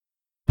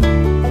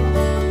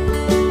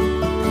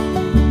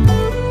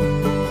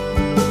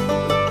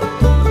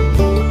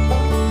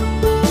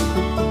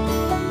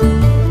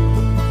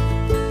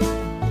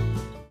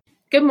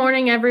Good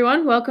morning,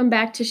 everyone. Welcome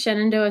back to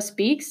Shenandoah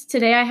Speaks.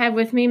 Today I have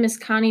with me Miss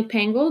Connie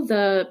Pangle,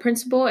 the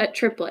principal at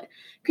Triplet.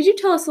 Could you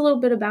tell us a little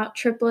bit about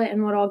Triplet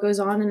and what all goes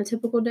on in a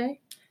typical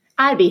day?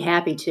 I'd be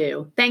happy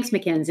to. Thanks,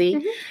 Mackenzie.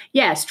 Mhm.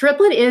 Yes,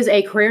 Triplet is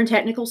a career and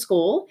technical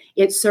school.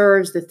 It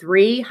serves the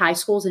 3 high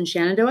schools in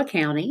Shenandoah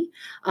County.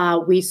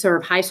 We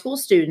serve high school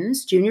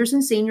students, juniors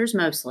and seniors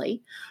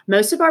mostly.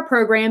 Most of our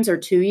programs are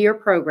 2-year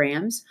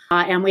programs,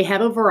 and we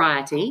have a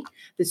variety.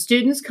 The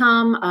students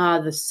come,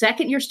 the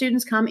second-year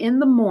students come in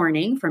the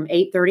morning from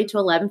 8:30 to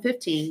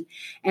 11:15,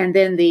 and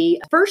then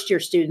the first-year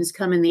students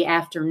come in the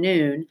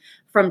afternoon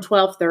from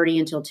 12:30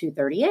 until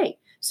 2:38.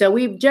 So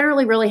we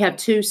generally really have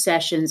 2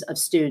 sessions of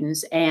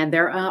students, and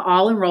they're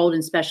all enrolled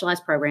in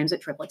specialized programs at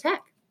Triplet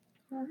Tech.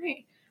 All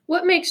right.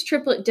 What makes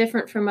Triplet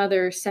different from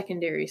other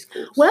secondary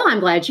schools? Well,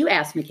 I'm glad you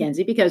asked,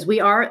 Mackenzie, because we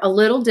are a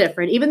little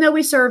different. Even though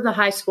we serve the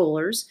high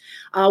schoolers,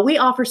 we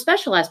offer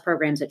specialized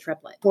programs at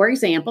Triplet. For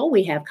example,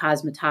 we have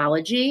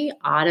cosmetology,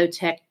 auto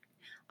tech,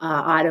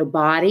 auto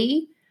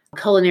body,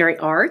 culinary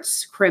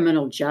arts,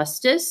 criminal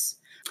justice,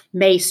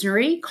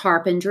 masonry,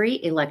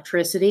 carpentry,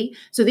 electricity.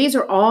 So these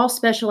are all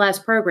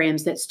specialized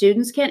programs that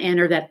students can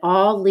enter that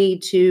all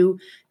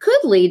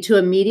could lead to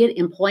immediate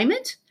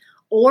employment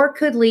or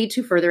could lead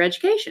to further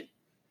education.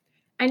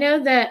 I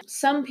know that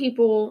some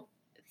people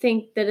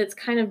think that it's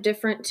kind of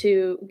different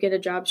to get a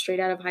job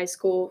straight out of high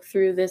school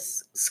through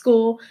this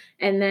school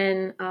and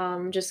then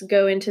just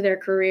go into their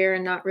career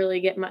and not really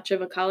get much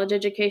of a college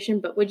education.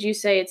 But would you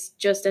say it's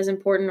just as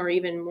important or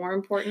even more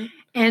important?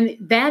 And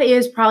that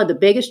is probably the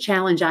biggest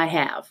challenge I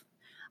have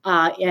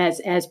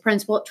as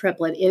principal at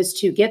Triplet is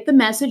to get the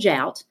message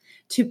out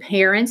to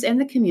parents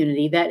and the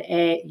community that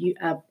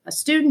a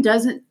student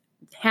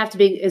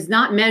is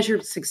not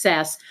measured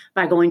success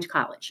by going to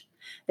college.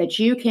 That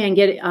you can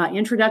get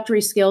introductory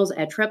skills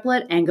at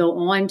Triplet and go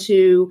on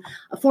to,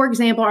 for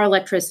example, our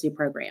electricity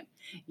program.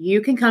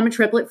 You can come to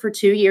Triplet for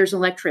 2 years in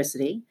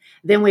electricity.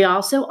 Then we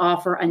also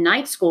offer a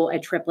night school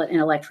at Triplet in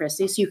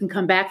electricity. So you can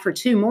come back for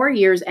 2 more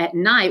years at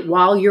night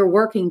while you're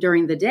working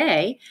during the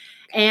day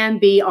and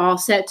be all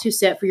set to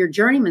sit for your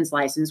journeyman's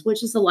license,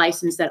 which is the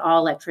license that all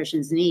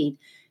electricians need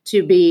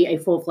to be a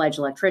full-fledged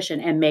electrician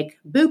and make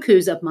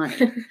bukus of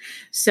money.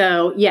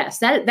 So yes,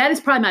 that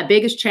is probably my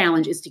biggest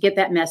challenge is to get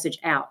that message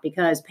out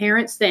because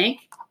parents think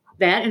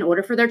that in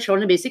order for their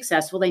children to be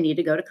successful, they need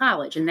to go to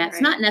college. And that's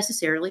not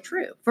necessarily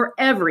true for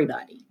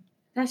everybody.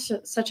 That's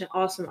such an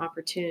awesome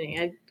opportunity.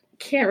 I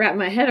can't wrap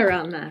my head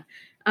around that.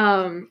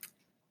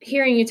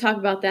 Hearing you talk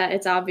about that,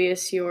 it's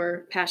obvious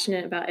you're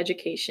passionate about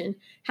education.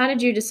 How did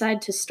you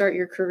decide to start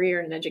your career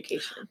in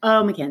education?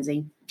 Oh,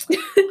 Mackenzie.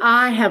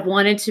 I have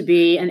wanted to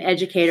be an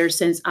educator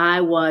since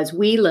I was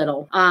wee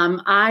little.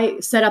 I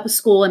set up a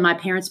school in my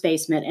parents'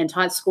 basement and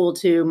taught school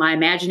to my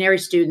imaginary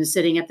students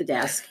sitting at the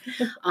desk.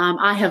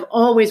 I have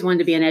always wanted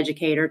to be an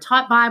educator,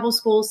 taught Bible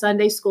school,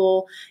 Sunday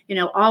school,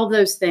 all of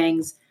those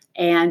things,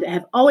 and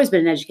have always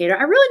been an educator.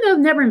 I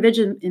really never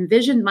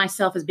envisioned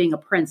myself as being a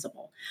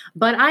principal,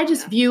 but I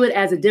just view it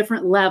as a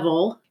different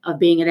level of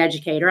being an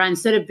educator.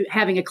 Instead of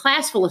having a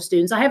class full of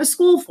students, I have a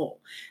school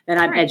full that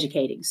I'm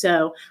educating.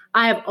 So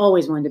I have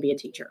always wanted to be a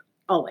teacher,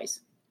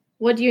 always.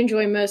 What do you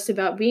enjoy most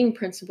about being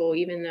principal,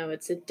 even though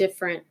it's a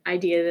different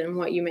idea than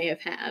what you may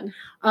have had?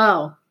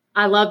 Oh,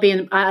 I love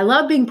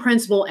being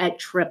principal at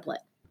Triplet.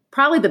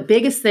 Probably the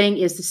biggest thing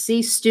is to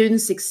see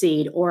students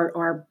succeed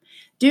or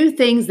do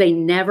things they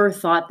never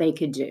thought they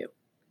could do.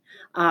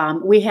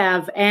 We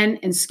have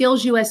and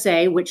Skills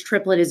USA, which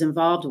Triplet is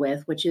involved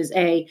with, which is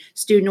a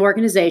student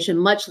organization,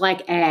 much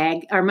like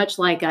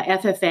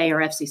FFA or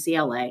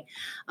FCCLA.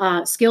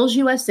 Skills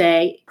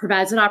USA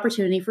provides an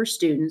opportunity for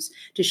students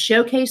to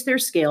showcase their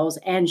skills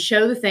and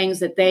show the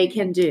things that they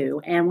can do.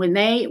 And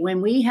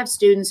when we have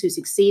students who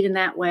succeed in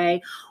that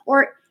way,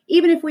 or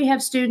even if we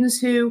have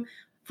students who,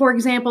 for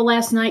example,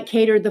 last night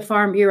catered the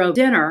Farm Bureau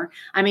dinner,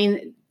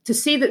 to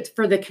see that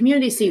for the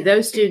community, see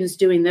those students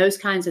doing those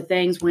kinds of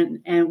things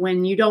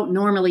when you don't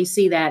normally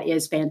see that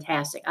is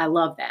fantastic. I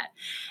love that.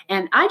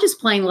 And I just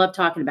plain love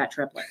talking about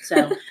Triplet.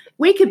 So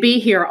we could be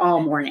here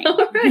all morning. All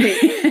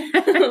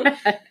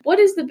right. What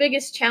is the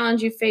biggest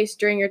challenge you faced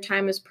during your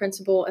time as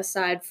principal,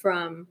 aside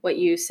from what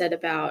you said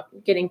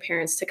about getting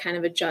parents to kind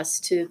of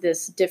adjust to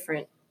this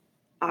different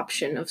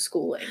option of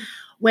schooling?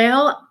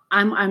 Well,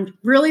 I'm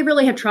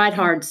really have tried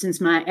hard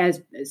since my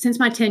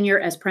tenure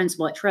as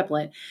principal at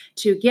Triplet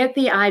to get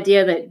the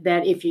idea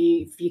that if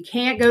you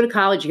can't go to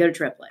college, you go to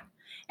Triplet.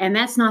 And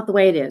that's not the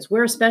way it is.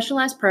 We're a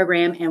specialized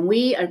program, and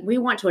we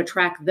want to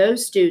attract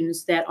those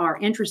students that are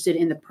interested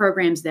in the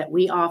programs that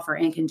we offer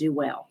and can do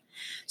well.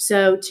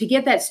 So to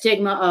get that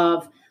stigma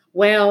of,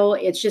 well,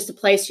 it's just a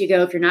place you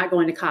go if you're not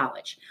going to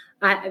college.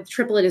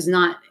 Triplet is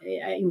not,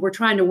 we're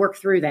trying to work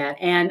through that.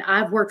 And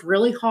I've worked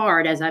really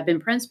hard as I've been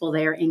principal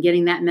there in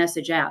getting that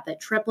message out that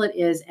Triplet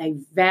is a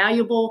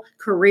valuable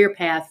career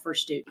path for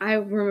students. I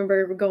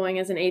remember going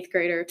as an 8th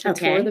grader to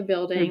tour the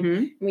building.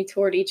 Mm-hmm. We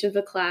toured each of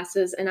the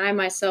classes, and I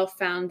myself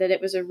found that it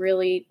was a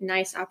really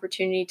nice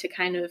opportunity to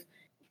kind of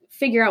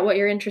figure out what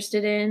you're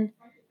interested in,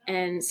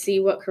 and see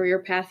what career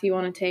path you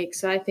want to take.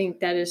 So I think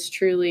that is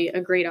truly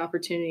a great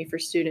opportunity for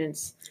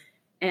students.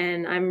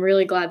 And I'm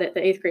really glad that the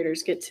 8th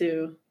graders get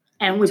to.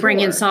 And we bring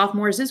in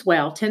sophomores as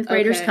well. 10th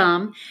graders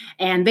come,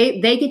 and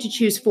they get to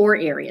choose 4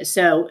 areas.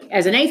 So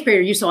as an 8th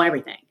grader, you saw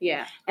everything.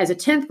 Yeah. As a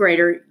 10th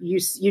grader, you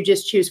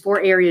just choose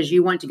 4 areas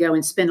you want to go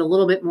and spend a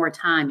little bit more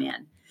time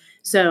in.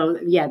 So,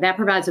 yeah, that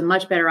provides a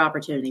much better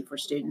opportunity for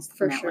students.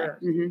 For sure.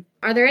 Mm-hmm.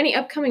 Are there any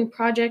upcoming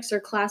projects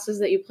or classes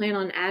that you plan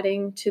on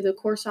adding to the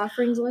course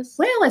offerings list?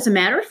 Well, as a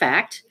matter of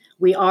fact,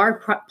 we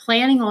are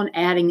planning on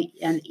adding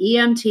an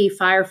EMT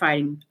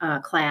firefighting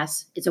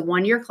class. It's a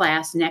 1-year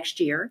class next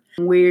year.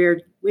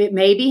 It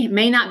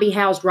may not be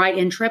housed right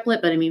in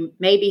Triplett, but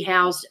may be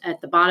housed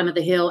at the bottom of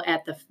the hill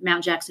at the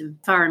Mount Jackson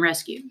Fire and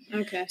Rescue.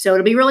 Okay. So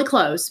it'll be really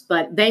close,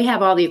 but they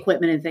have all the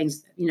equipment and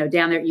things,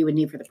 down there you would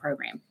need for the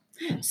program.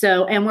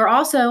 So, and we're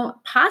also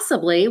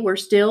we're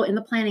still in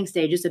the planning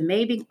stages of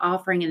maybe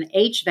offering an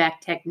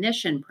HVAC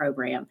technician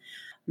program,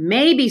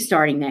 maybe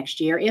starting next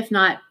year, if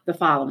not the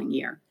following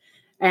year.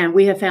 And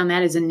we have found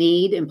that as a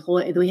need.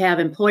 We have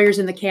employers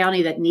in the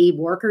county that need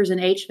workers in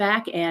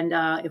HVAC. And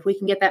if we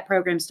can get that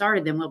program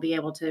started, then we'll be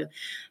able to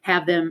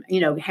have them,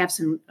 have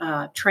some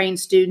trained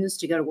students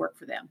to go to work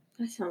for them.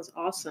 That sounds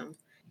awesome.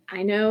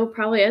 I know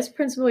probably as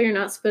principal, you're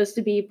not supposed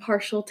to be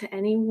partial to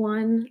any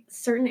one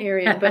certain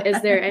area, but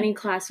is there any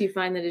class you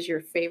find that is your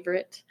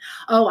favorite?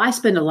 Oh, I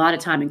spend a lot of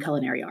time in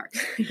culinary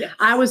arts. Yes.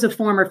 I was a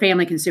former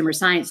family consumer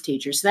science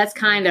teacher, so that's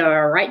kind of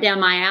right down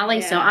my alley.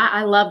 Yeah. So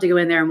I love to go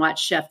in there and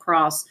watch Chef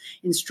Cross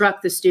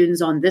instruct the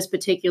students on this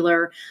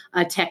particular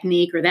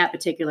technique or that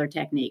particular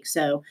technique.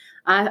 So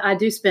I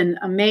do spend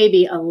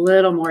maybe a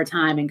little more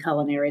time in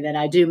culinary than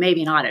I do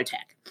maybe in auto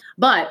tech.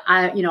 But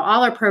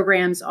all our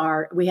programs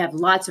we have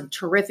lots of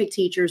terrific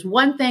teachers.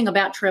 One thing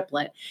about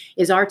Triplett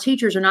is our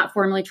teachers are not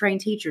formally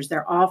trained teachers.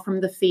 They're all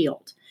from the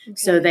field. Okay.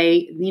 So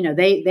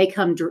they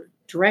come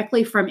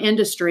directly from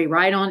industry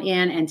right on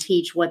in and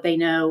teach what they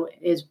know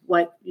is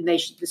what the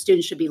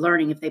students should be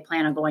learning if they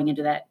plan on going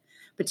into that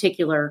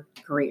particular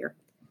career.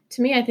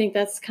 To me, I think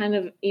that's kind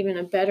of even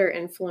a better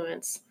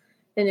influence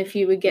than if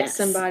you would get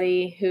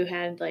somebody who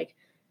had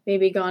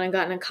maybe gone and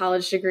gotten a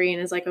college degree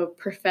and is like a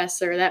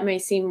professor. That may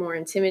seem more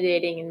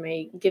intimidating and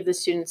may give the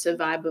students a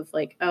vibe of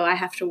I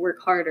have to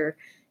work harder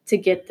to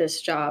get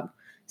this job.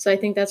 So I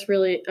think that's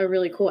really a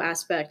really cool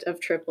aspect of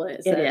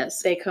Triplett.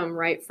 They come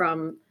right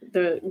from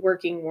the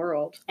working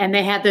world. And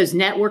they have those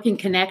networking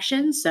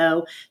connections.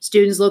 So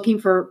students looking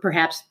for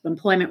perhaps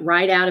employment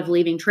right out of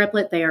leaving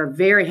Triplett, they are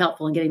very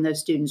helpful in getting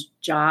those students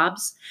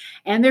jobs.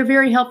 And they're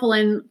very helpful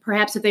in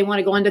perhaps if they want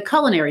to go into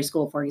culinary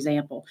school, for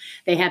example.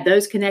 They have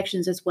those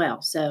connections as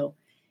well. So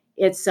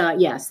it's,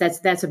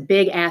 that's a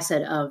big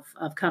asset of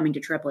coming to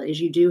Triplett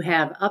is you do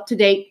have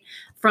up-to-date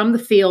from the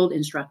field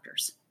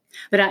instructors.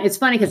 But it's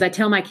funny because I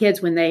tell my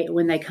kids when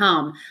they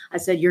come, I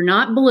said, you're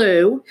not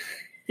blue,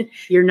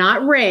 you're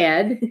not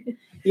red,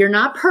 you're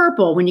not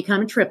purple. When you come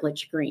to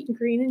Triplett, you're green.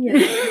 Green and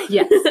yellow.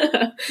 Yes.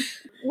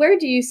 Where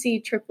do you see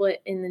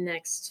Triplett in the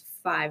next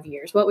 5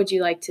 years? What would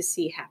you like to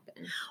see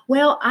happen?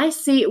 Well,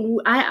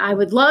 I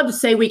would love to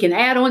say we can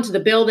add on to the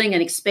building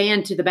and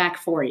expand to the back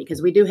 40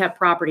 because we do have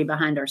property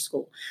behind our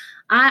school.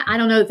 I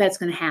don't know if that's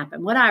going to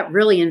happen. What I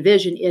really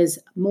envision is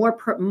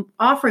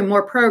offering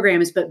more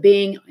programs, but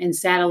being in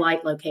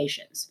satellite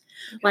locations.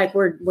 Okay. Like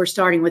we're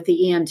starting with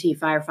the EMT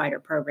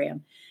firefighter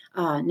program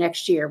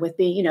next year with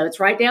being, it's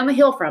right down the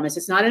hill from us.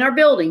 It's not in our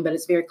building, but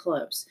it's very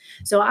close.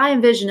 So I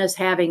envision us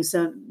having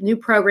some new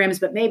programs,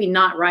 but maybe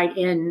not right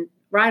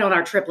on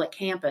our Triplett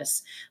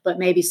campus, but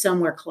maybe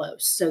somewhere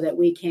close so that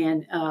we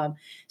can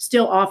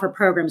still offer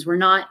programs. We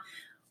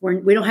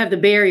don't have the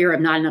barrier of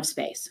not enough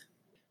space.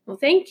 Well,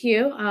 thank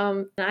you.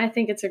 I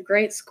think it's a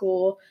great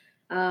school.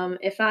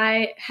 If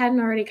I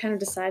hadn't already kind of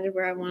decided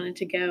where I wanted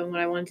to go and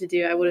what I wanted to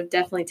do, I would have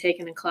definitely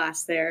taken a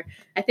class there.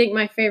 I think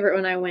my favorite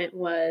when I went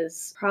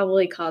was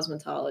probably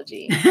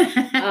cosmetology.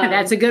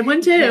 That's a good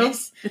one too.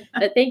 Yes.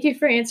 But thank you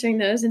for answering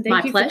those, and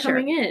thank you for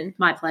coming in.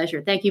 My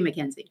pleasure. Thank you,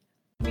 Mackenzie.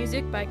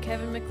 Music by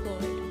Kevin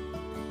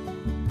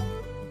McLeod.